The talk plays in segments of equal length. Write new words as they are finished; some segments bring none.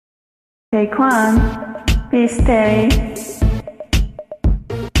Take one. Please stay.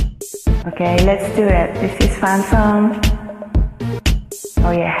 Okay, let's do it. This is fun song.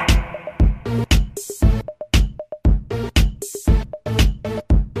 Oh yeah.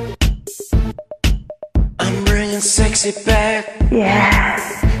 I'm bringing sexy back. Yeah.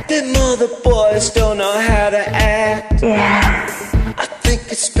 The mother boys don't know how to act. Yeah. I think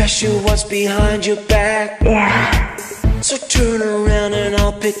it's special what's behind your back. Yeah. So turn around and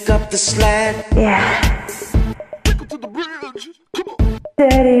I'll pick up the slack. Yeah. Take it to the bridge. Come on.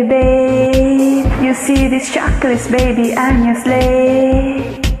 Dirty babe, you see these chocolates, baby, I'm your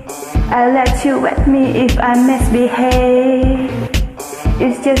slave. I'll let you wet me if I misbehave.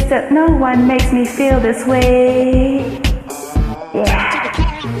 It's just that no one makes me feel this way. Yeah.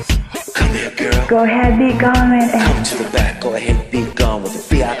 Come here, girl. Go ahead, be gone with it. Come to the back. Go ahead, be gone with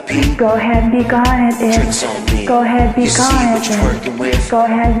the VIP. Go ahead, be gone with Drinks it. on me. Go ahead, be You see gone what with you're it. working with. Go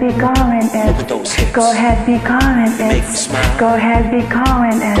ahead, be gone with Look at it. those hips. Go ahead, be gone with Make it. me smile. Go ahead, be gone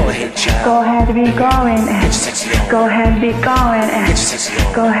with it. Go ahead, child. Go ahead, be going Get your it. sexy on. Go ahead, be going Get your it. sexy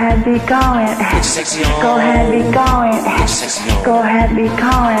on. Go ahead, be going Get your it. sexy on. Go ahead, be going Get your it. sexy on. Go ahead, be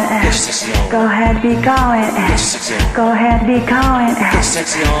going Get your it. sexy on. Go ahead, be going Get your it. sexy on. Go ahead, be going Get your it.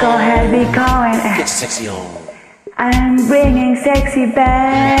 sexy on. Go ahead, be going Get your it. sexy on. I'm bringing sexy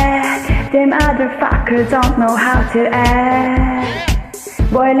back. Them other fuckers don't know how to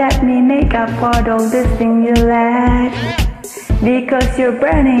act. Boy, let me make up for all this thing you lack. Because you're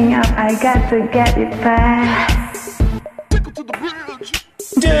burning up, I got to get it fast.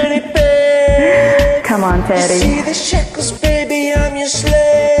 Dirty babe. Come on, See Teddy. the shackles, baby, I'm your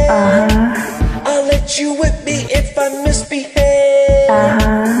slave. I'll let you whip me if I misbehave.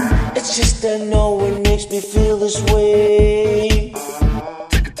 It's just that no one makes me feel this way.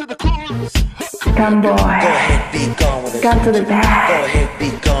 Take it to the chorus. Come, Go boy. ahead, be gone with it. Come to the Go back. ahead, be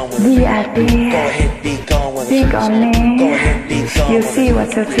gone with it. VIP. Go ahead, be gone with it. Big on Go me. ahead, be gone You with see it.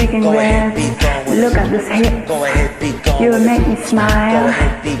 what you're tricking Go ahead, be gone with. with Look it. at this hip. Go ahead, be gone You with it. make me Go smile.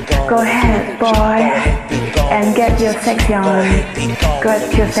 ahead, be gone Go with it. ahead, Go boy. ahead, be gone And with get it. your sexy Go on. ahead, be gone with Get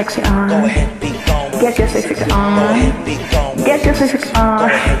it. your sexy Go on. ahead, be gone with Get it. your sexy Go on. ahead, be gone with Get it. your sexy Go on.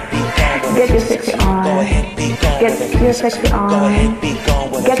 ahead, be gone with it. Get your sexy Go on. ahead, be gone Get with it. your sexy Go on. ahead, be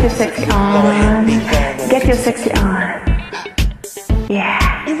gone with it. Get your sexy Go ahead, on. be gone with it. Get your sexy on.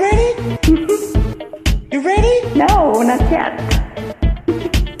 Yeah. You ready? You ready? No, not yet.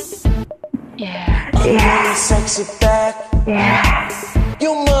 I'm Yeah. sexy back. Yeah. You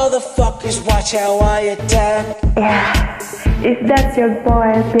motherfuckers watch how I attack. Yeah. If that's your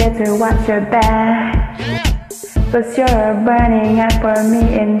boy, better watch your back. Cause you're burning up for me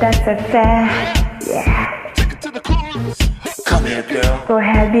and that's a fact. Yeah. Come here, girl. Go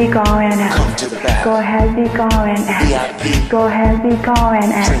ahead, be going. Come to the back. Go ahead, be going. VIP. Go ahead, be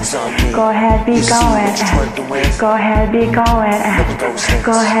going. Drinks on me. Go ahead, be You see going. what you're working with. Go ahead, be going. Look at those hips.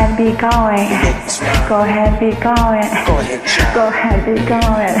 Go ahead, be going. Make me smile. Go ahead, be going. Go ahead, child. Go ahead, be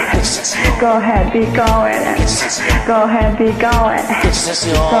going. Get your sexy on. Go ahead, be going. Get your sexy on. Go ahead, be going. Get your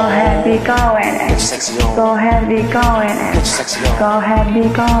sexy on. Go ahead, be going. Get your sexy on. Go ahead, be going. Get your sexy on. Go ahead, be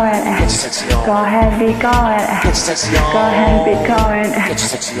going. Get your sexy on. Go ahead, be going. Get your sexy on. Go ahead, be going. Get your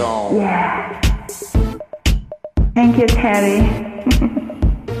sexy on. Yeah. Thank you, Terry.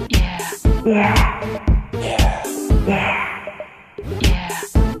 Yeah. Yeah. Yeah.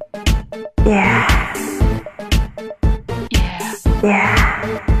 Yeah. Yeah.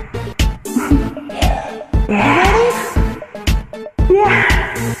 Yeah. Yeah.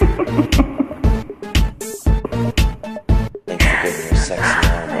 Thanks for giving me a sexy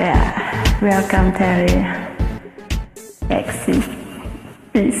on. Yeah. Welcome, Terry. Sexy.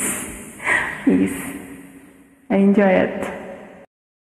 Peace. Peace. I enjoy it.